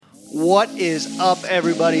What is up,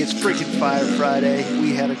 everybody? It's freaking Fire Friday.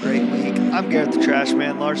 We had a great week. I'm Garrett the Trash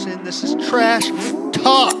Man Larson. This is Trash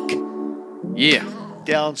Talk. Yeah.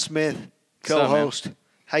 Dallin Smith, What's up, co-host.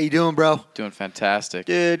 How you doing, bro? Doing fantastic.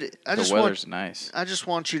 Dude, The weather's nice. I just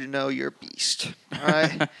want you to know you're a beast. All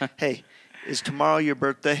right? Hey, is tomorrow your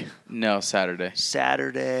birthday? No, Saturday.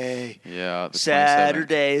 Saturday. Yeah, the 27th.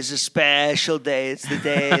 Saturday is a special day. It's the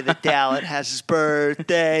day that Dallin has his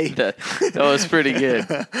birthday. That was pretty good.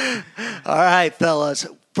 All right, fellas.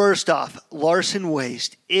 First off, Larson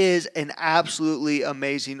Waste is an absolutely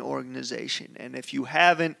amazing organization. And if you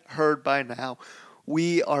haven't heard by now,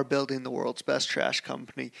 we are building the world's best trash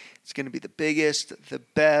company. It's going to be the biggest, the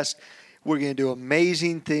best. We're going to do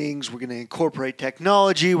amazing things. We're going to incorporate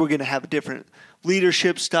technology. We're going to have a different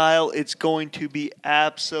leadership style. It's going to be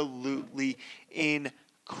absolutely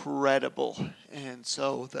incredible. And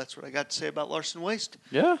so that's what I got to say about Larson Waste.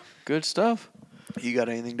 Yeah, good stuff. You got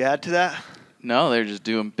anything to add to that? No, they're just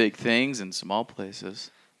doing big things in small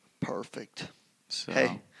places. Perfect. So,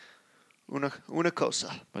 Hey, una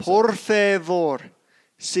cosa. What's Por favor,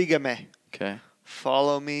 sígame. okay.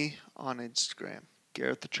 Follow me on Instagram,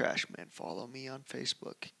 Garrett the Trash Man. Follow me on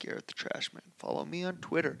Facebook, Garrett the Trash Man. Follow me on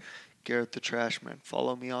Twitter, Garrett the Trash Man.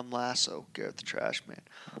 Follow me on Lasso, Garrett the Trash Man.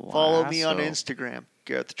 Follow me on Lasso. Instagram,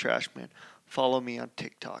 Garrett the Trash Man. Follow me on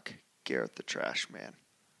TikTok, Garrett the Trash Man.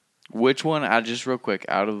 Which one, just real quick,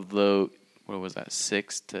 out of the, what was that,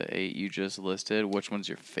 6 to 8 you just listed, which one's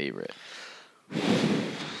your favorite?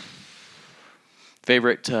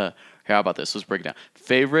 Favorite to, how about this? Let's break it down.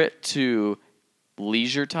 Favorite to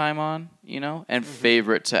leisure time on, and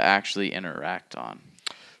favorite to actually interact on.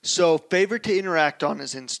 So, favorite to interact on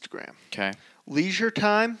is Instagram. Okay. Leisure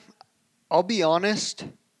time, I'll be honest,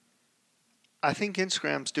 I think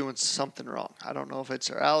Instagram's doing something wrong. I don't know if it's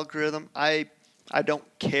their algorithm. I don't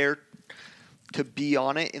care to be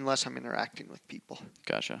on it unless I'm interacting with people.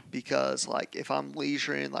 Gotcha. Because, if I'm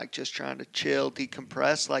leisuring, just trying to chill,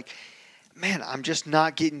 decompress, man, I'm just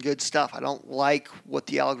not getting good stuff. I don't like what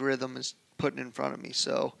the algorithm is putting in front of me.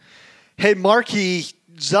 So, hey, Marky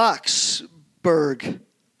Zuckerberg,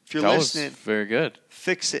 if you're That listening, was very good.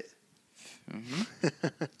 fix it.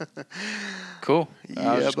 Cool. I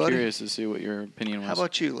Yeah, was just buddy. curious to see what your opinion was. How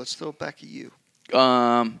about you? Let's throw it back at you.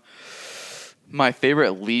 My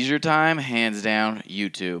favorite leisure time, hands down,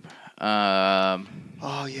 YouTube.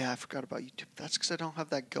 Oh, yeah, I forgot about YouTube. That's because I don't have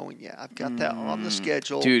that going yet. I've got that on the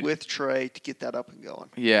schedule Dude. with Trey to get that up and going.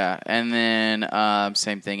 Yeah, and then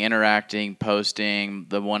same thing, interacting, posting.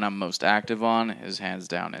 The one I'm most active on is hands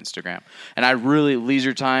down Instagram. And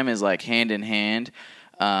leisure time is hand in hand.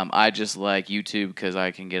 I just like YouTube because I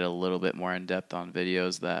can get a little bit more in depth on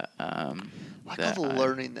videos that. All the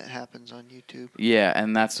learning that happens on YouTube. Yeah,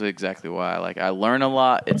 and that's exactly why I learn a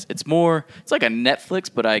lot. It's like a Netflix,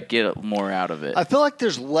 but I get more out of it. I feel like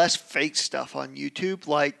there's less fake stuff on YouTube.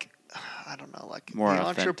 I don't know, More the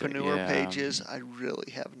authentic, entrepreneur yeah. pages I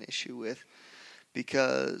really have an issue with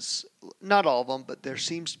because not all of them, but there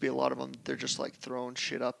seems to be a lot of them. They're just throwing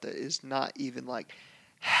shit up that is not even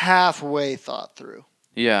halfway thought through.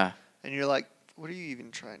 Yeah. And you're like, what are you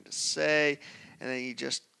even trying to say? And then you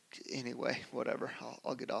just, anyway, whatever.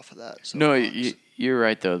 I'll get off of that. So No, you're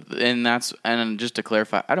right though, and just to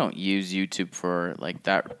clarify, I don't use YouTube for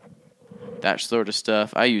that sort of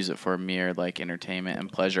stuff. I use it for mere entertainment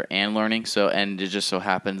and pleasure and learning. So, and it just so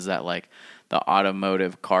happens that the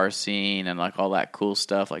automotive car scene and all that cool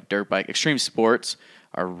stuff, dirt bike, extreme sports,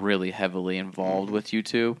 are really heavily involved with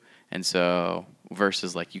YouTube, and so.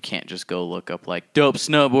 Versus you can't just go look up dope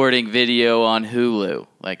snowboarding video on Hulu.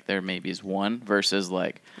 There maybe is one versus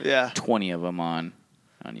 20 of them on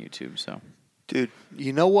YouTube. So, dude,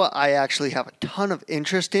 you know what? I actually have a ton of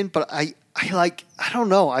interest in, but I don't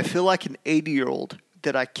know. I feel like an 80-year-old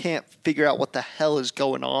that I can't figure out what the hell is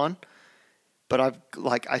going on. But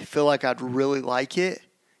I feel like I'd really like it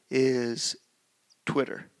is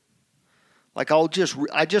Twitter. I just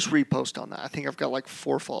repost on that. I think I've got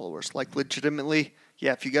 4 followers. Legitimately,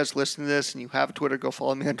 yeah, if you guys listen to this and you have Twitter, go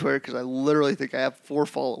follow me on Twitter because I literally think I have 4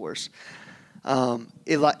 followers.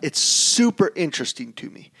 It's super interesting to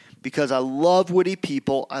me because I love witty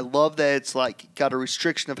people. I love that it's got a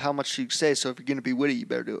restriction of how much you say. So if you're going to be witty, you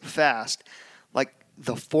better do it fast.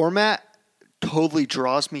 The format totally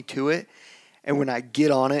draws me to it. And when I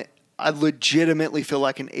get on it, I legitimately feel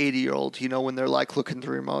like an 80-year-old, when they're looking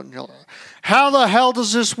through remote and you're like, how the hell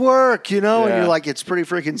does this work? Yeah. And you're it's pretty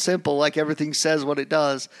freaking simple. Everything says what it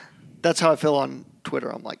does. That's how I feel on Twitter.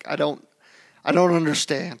 I'm I don't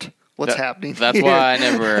understand what's happening. That's here. why I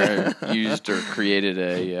never used or created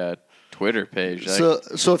a Twitter page. So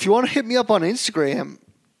if you want to hit me up on Instagram,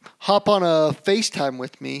 hop on a FaceTime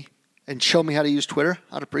with me and show me how to use Twitter,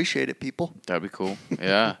 I'd appreciate it, people. That'd be cool.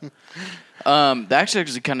 Yeah. That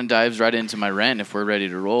actually kind of dives right into my rant if we're ready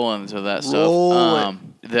to roll into that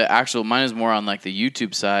stuff. Mine is more on like the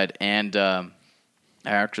YouTube side, and I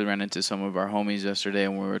actually ran into some of our homies yesterday,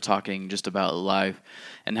 and we were talking just about life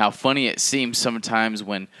and how funny it seems sometimes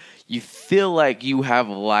when you feel like you have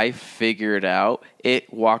life figured out,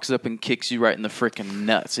 it walks up and kicks you right in the freaking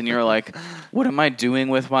nuts, and you're like, what am I doing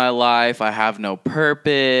with my life? I have no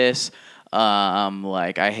purpose.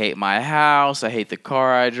 Like, I hate my house, I hate the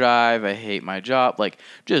car I drive, I hate my job, like,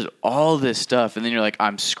 just all this stuff, and then you're like,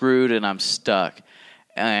 I'm screwed and I'm stuck.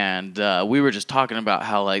 And we were just talking about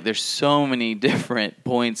how, like, there's so many different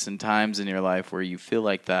points and times in your life where you feel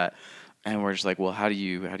like that, and we're just like, well, how do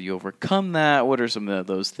you overcome that? What are some of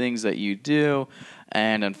those things that you do?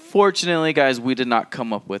 And unfortunately, guys, we did not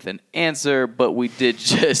come up with an answer, but we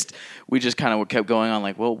just kind of kept going on,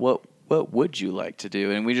 like, well, what would you like to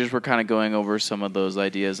do? And we just were kind of going over some of those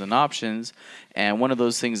ideas and options. And one of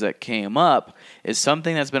those things that came up is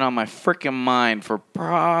something that's been on my freaking mind for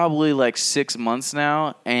probably like 6 months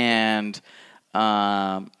now. And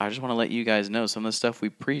I just want to let you guys know some of the stuff we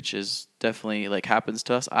preach is definitely like happens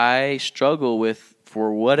to us. I struggle with,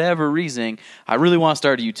 for whatever reason, I really want to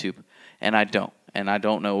start a YouTube, and I don't. And I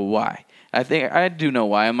don't know why. I think I do know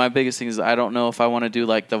why. And my biggest thing is I don't know if I want to do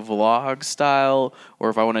like the vlog style or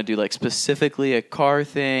if I want to do like specifically a car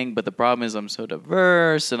thing. But the problem is I'm so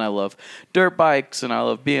diverse, and I love dirt bikes, and I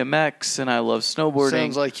love BMX, and I love snowboarding.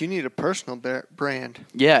 Sounds like you need a personal brand.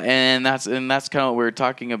 Yeah, and that's kind of what we're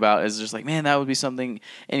talking about, is just like, man, that would be something.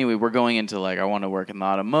 Anyway, we're going into like, I want to work in the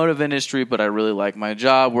automotive industry, but I really like my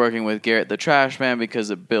job working with Garrett the Trash Man because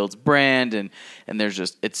it builds brand, and there's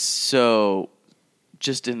just, it's so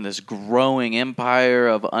just in this growing empire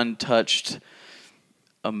of untouched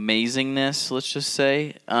amazingness, let's just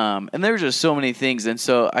say. And there's just so many things. And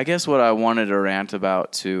so I guess what I wanted to rant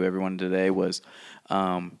about to everyone today was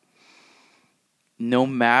no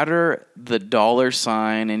matter the dollar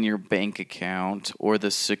sign in your bank account or the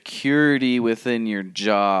security within your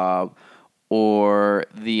job or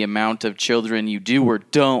the amount of children you do or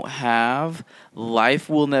don't have, life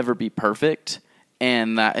will never be perfect.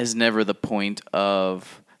 And that is never the point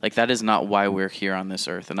of, like, that is not why we're here on this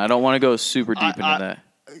earth. And I don't want to go super deep into that.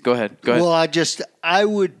 Go ahead. Well, I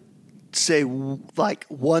would say, like,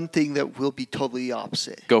 one thing that will be totally the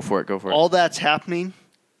opposite. Go for it. All that's happening,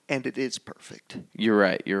 and it is perfect. You're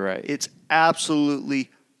right. It's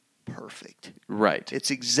absolutely perfect. Right.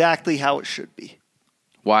 It's exactly how it should be.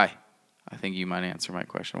 Why? I think you might answer my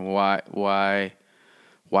question. Why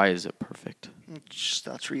is it perfect?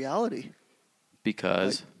 That's reality.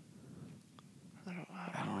 Because I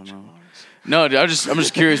don't know. No, I'm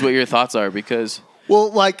just curious what your thoughts are, because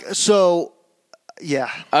yeah.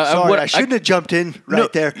 Sorry, I shouldn't have jumped in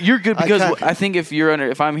there. You're good, because I think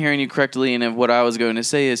if I'm hearing you correctly, and if what I was going to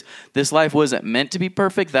say is this life wasn't meant to be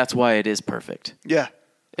perfect, that's why it is perfect. Yeah.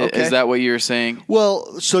 Okay. Is that what you're saying?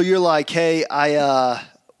 Well, so you're like, hey, I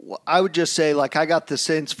would just say, like, I got the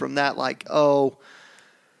sense from that, like,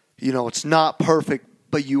 it's not perfect,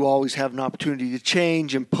 but you always have an opportunity to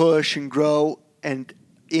change and push and grow. And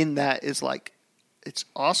in that is like, it's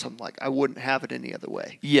awesome. Like, I wouldn't have it any other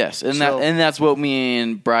way. Yes, and that's what me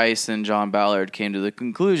and Bryce and John Ballard came to the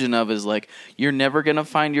conclusion of, is like, you're never going to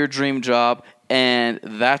find your dream job, and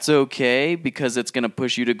that's okay, because it's going to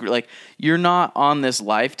push you to, like, you're not on this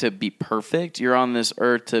life to be perfect. You're on this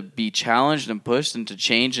earth to be challenged and pushed and to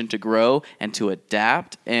change and to grow and to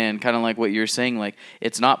adapt, and kind of like what you're saying, like,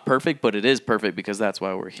 it's not perfect, but it is perfect because that's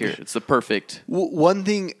why we're here. It's the perfect. One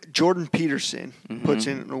thing Jordan Peterson puts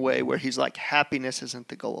in a way where he's like, happiness isn't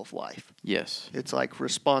the goal of life. Yes. It's like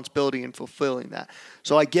responsibility and fulfilling that.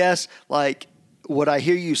 So I guess, like, what I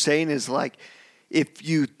hear you saying is, like, if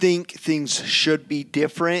you think things should be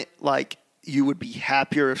different, like, you would be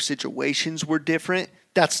happier if situations were different.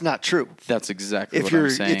 That's not true. That's exactly what I'm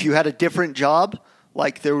saying. If you had a different job,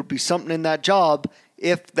 like, there would be something in that job,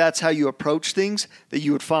 if that's how you approach things, that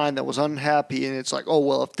you would find that was unhappy. And it's like, oh,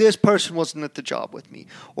 well, if this person wasn't at the job with me,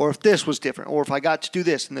 or if this was different, or if I got to do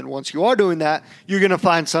this. And then once you are doing that, you're going to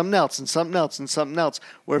find something else and something else and something else.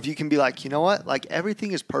 Where if you can be like, you know what? Like,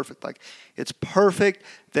 everything is perfect. Like, it's perfect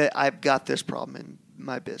that I've got this problem in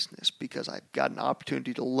my business because I've got an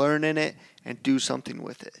opportunity to learn in it and do something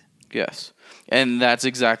with it. Yes. And that's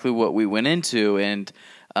exactly what we went into. And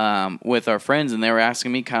with our friends, and they were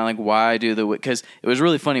asking me kind of like why I do because it was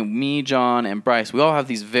really funny. Me, John, and Bryce, we all have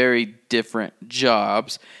these very different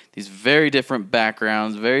jobs, these very different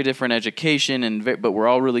backgrounds, very different education, but we're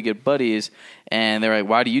all really good buddies. And they're like,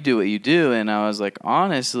 why do you do what you do? And I was like,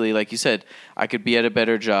 honestly, like you said, I could be at a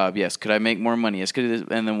better job. Yes. Could I make more money? Yes.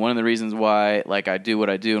 And then one of the reasons why like I do what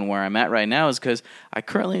I do and where I'm at right now is because I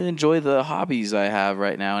currently enjoy the hobbies I have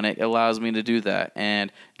right now, and it allows me to do that.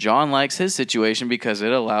 And John likes his situation because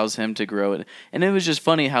it allows him to grow it. And it was just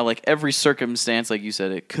funny how like every circumstance, like you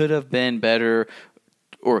said, it could have been better,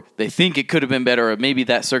 or they think it could have been better, or maybe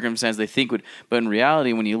that circumstance they think would. But in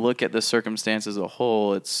reality, when you look at the circumstance as a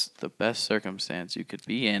whole, it's the best circumstance you could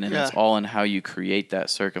be in, and it's all in how you create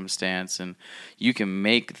that circumstance. And you can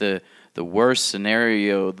make the worst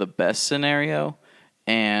scenario the best scenario,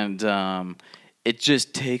 and it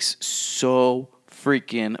just takes so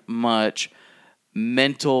freaking much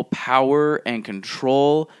mental power and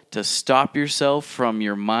control to stop yourself from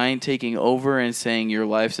your mind taking over and saying your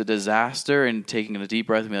life's a disaster, and taking a deep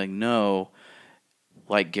breath and be like, no,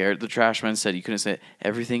 like Garrett the Trashman said, you couldn't say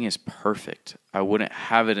everything is perfect. I wouldn't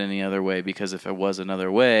have it any other way, because if it was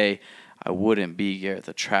another way, I wouldn't be Garrett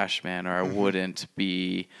the Trashman, or I wouldn't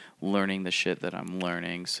be learning the shit that I'm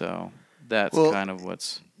learning. So that's kind of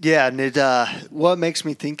what's... Yeah, and what makes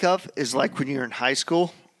me think of is like when you're in high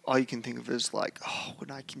school, all you can think of is like, oh, when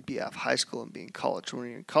I can be out of high school and be in college. When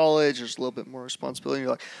you're in college, there's a little bit more responsibility. You're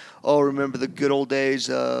like, oh, remember the good old days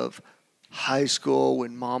of high school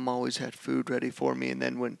when mom always had food ready for me. And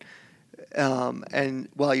then when, and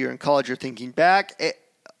while you're in college, you're thinking back,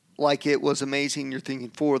 like it was amazing. You're thinking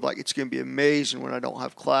forward, like it's going to be amazing when I don't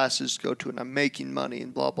have classes to go to and I'm making money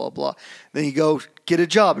and blah, blah, blah. Then you go get a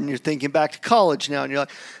job and you're thinking back to college now, and you're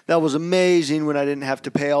like, that was amazing when I didn't have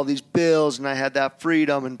to pay all these bills and I had that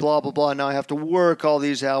freedom and blah, blah, blah. Now I have to work all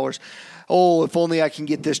these hours. Oh, if only I can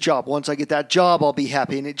get this job. Once I get that job, I'll be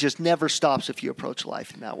happy. And it just never stops if you approach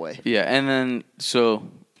life in that way. Yeah, and then so...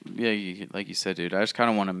 Yeah, like you said, dude, I just kind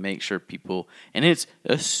of want to make sure people, and it's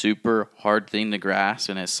a super hard thing to grasp,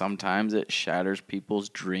 and sometimes it shatters people's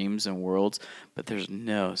dreams and worlds, but there's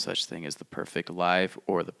no such thing as the perfect life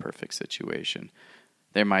or the perfect situation.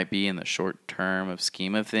 There might be in the short term of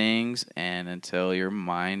scheme of things, and until your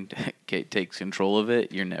mind takes control of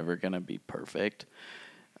it, you're never going to be perfect.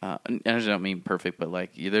 And I don't mean perfect, but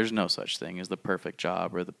like there's no such thing as the perfect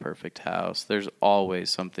job or the perfect house. There's always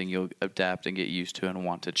something you'll adapt and get used to and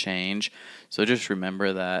want to change. So just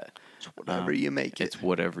remember that. It's whatever you make it. It's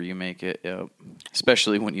whatever you make it. Yep.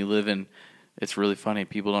 Especially when you live in, it's really funny.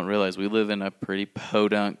 People don't realize we live in a pretty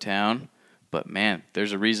podunk town. But man,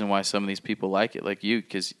 there's a reason why some of these people like it, like you,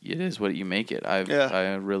 because it is what you make it.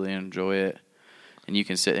 I really enjoy it. And you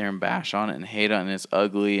can sit there and bash on it and hate on it, and it's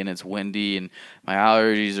ugly and it's windy and my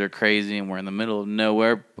allergies are crazy and we're in the middle of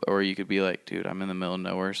nowhere. Or you could be like, dude, I'm in the middle of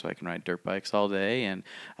nowhere so I can ride dirt bikes all day and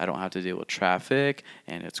I don't have to deal with traffic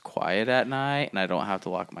and it's quiet at night and I don't have to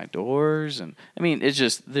lock my doors. And I mean, it's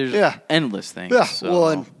just, there's endless things. Yeah, so. well,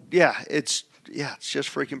 and it's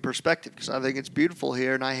just freaking perspective, because I think it's beautiful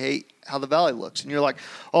here and I hate how the valley looks. And you're like,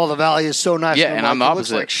 oh, the valley is so nice. Yeah, and I'm the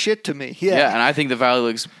opposite. It looks like shit to me. Yeah, and I think the valley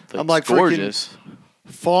looks I'm like gorgeous.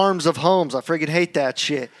 Farms of homes. I freaking hate that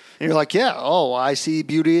shit. And you're like, I see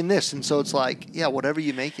beauty in this. And so it's like, whatever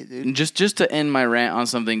you make it, dude. And just to end my rant on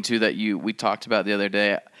something, too, that we talked about the other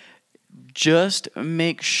day, just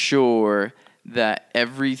make sure that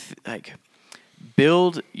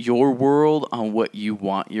build your world on what you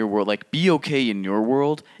want your world. Like, be okay in your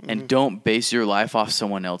world and don't base your life off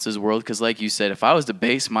someone else's world. Because like you said, if I was to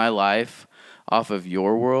base my life off of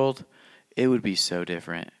your world, it would be so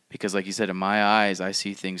different. Because like you said, in my eyes, I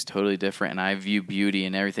see things totally different and I view beauty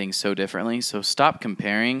and everything so differently. So stop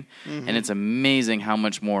comparing. And it's amazing how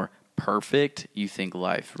much more perfect you think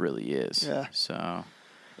life really is. Yeah. So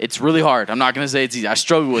it's really hard. I'm not going to say it's easy. I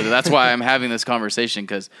struggle with it. That's why I'm having this conversation,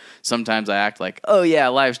 because sometimes I act like, oh yeah,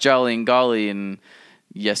 life's jolly and golly. And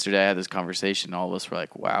yesterday I had this conversation. All of us were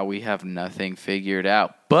like, wow, we have nothing figured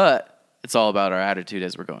out. But it's all about our attitude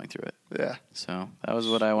as we're going through it. Yeah. So that was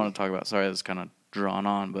what I want to talk about. Sorry, that's kind of drawn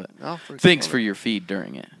on, but thanks for your feed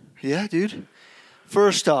during it. Yeah, dude.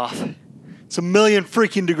 First off, it's 1,000,000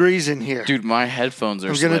 freaking degrees in here. Dude, my headphones are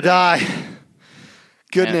I'm going to die.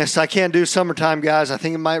 Goodness, I can't do summertime, guys. I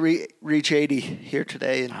think it might reach 80 here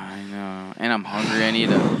today. I know. And I'm hungry.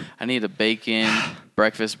 I need a bacon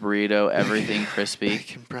breakfast burrito, everything crispy.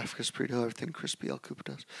 Bacon breakfast burrito, everything crispy. El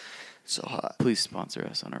Cupitos. It's so hot. Please sponsor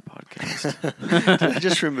us on our podcast.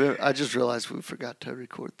 Dude, I just realized we forgot to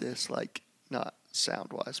record this, like, not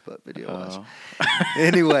sound-wise, but video-wise.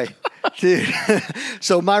 Anyway, dude.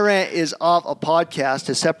 So my rant is off a podcast,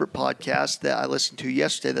 a separate podcast that I listened to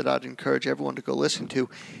yesterday that I'd encourage everyone to go listen to.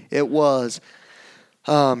 It was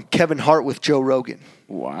Kevin Hart with Joe Rogan.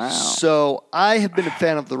 Wow. So I have been a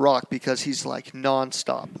fan of The Rock because he's like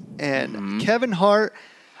nonstop. And Kevin Hart,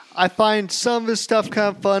 I find some of his stuff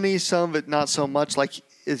kind of funny, some of it not so much. Like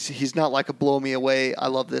he's not like a blow me away, I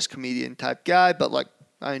love this comedian type guy, but like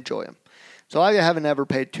I enjoy him. So I haven't ever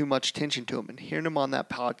paid too much attention to him. And hearing him on that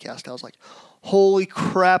podcast, I was like, holy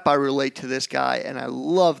crap, I relate to this guy. And I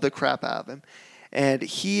love the crap out of him. And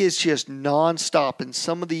he is just nonstop in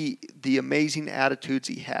some of the amazing attitudes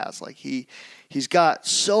he has. Like he's got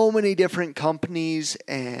so many different companies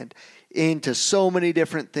and into so many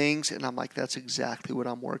different things. And I'm like, that's exactly what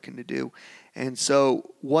I'm working to do. And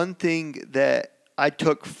so one thing that I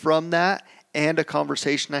took from that and a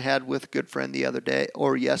conversation I had with a good friend the other day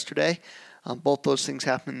or yesterday, both those things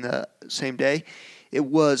happened the same day. It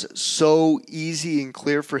was so easy and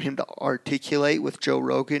clear for him to articulate with Joe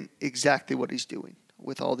Rogan exactly what he's doing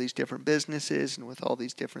with all these different businesses and with all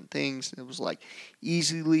these different things. It was like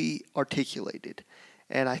easily articulated.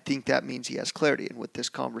 And I think that means he has clarity. And with this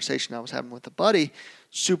conversation I was having with a buddy,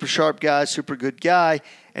 super sharp guy, super good guy,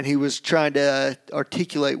 and he was trying to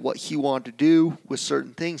articulate what he wanted to do with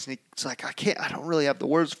certain things. And it's like, I don't really have the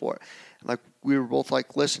words for it. And like we were both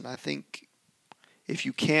like, listen, I think if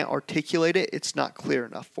you can't articulate it, it's not clear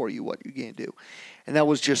enough for you what you're going to do. And that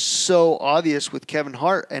was just so obvious with Kevin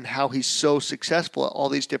Hart and how he's so successful at all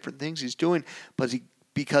these different things he's doing. But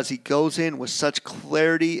because he goes in with such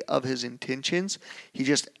clarity of his intentions, he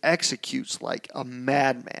just executes like a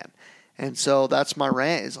madman. And so that's my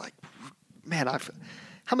rant is like, man,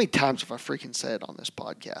 how many times have I freaking said it on this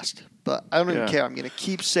podcast? But I don't even care. I'm going to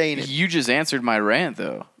keep saying it. You just answered my rant,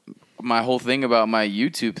 though. My whole thing about my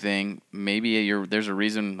YouTube thing, maybe there's a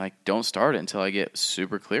reason, like, don't start it until I get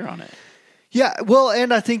super clear on it. Yeah, well,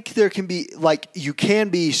 and I think there can be, like, you can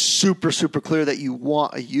be super, super clear that you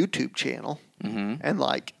want a YouTube channel. Mm-hmm. And,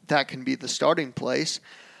 like, that can be the starting place.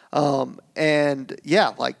 And,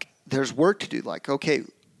 yeah, like, there's work to do. Like, okay,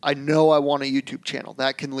 I know I want a YouTube channel.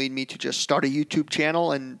 That can lead me to just start a YouTube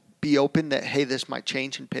channel and be open that, hey, this might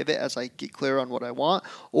change and pivot as I get clear on what I want.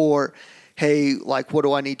 Or, hey, like, what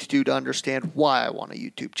do I need to do to understand why I want a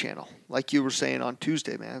YouTube channel? Like you were saying on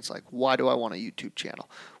Tuesday, man, it's like, why do I want a YouTube channel?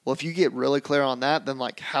 Well, if you get really clear on that, then,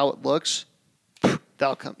 like, how it looks,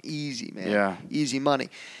 that'll come easy, man. Yeah. Easy money.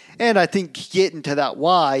 And I think getting to that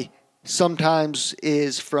why sometimes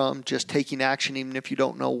is from just taking action, even if you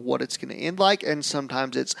don't know what it's going to end like. And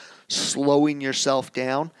sometimes it's slowing yourself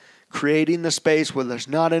down, creating the space where there's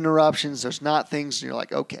not interruptions, there's not things, and you're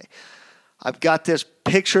like, okay, I've got this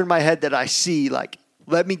picture in my head that I see, like,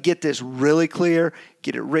 let me get this really clear,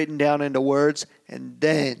 get it written down into words, and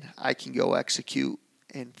then I can go execute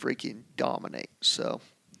and freaking dominate. So,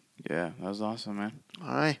 yeah, that was awesome, man.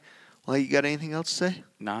 All right. Well, you got anything else to say?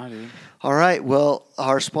 Nah, dude. All right. Well,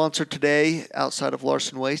 our sponsor today, outside of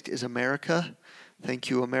Larson Waste, is America. Thank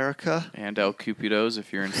you, America. And El Cupido's,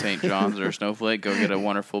 if you're in St. John's or Snowflake, go get a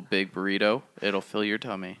wonderful big burrito. It'll fill your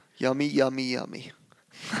tummy. Yummy, yummy, yummy.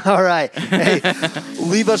 All right. Hey,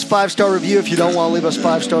 leave us 5-star review. If you don't want to leave us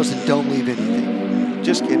 5 stars, then don't leave anything.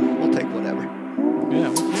 Just kidding. We'll take whatever.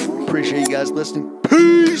 Yeah. Appreciate you guys listening.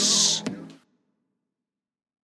 Peace.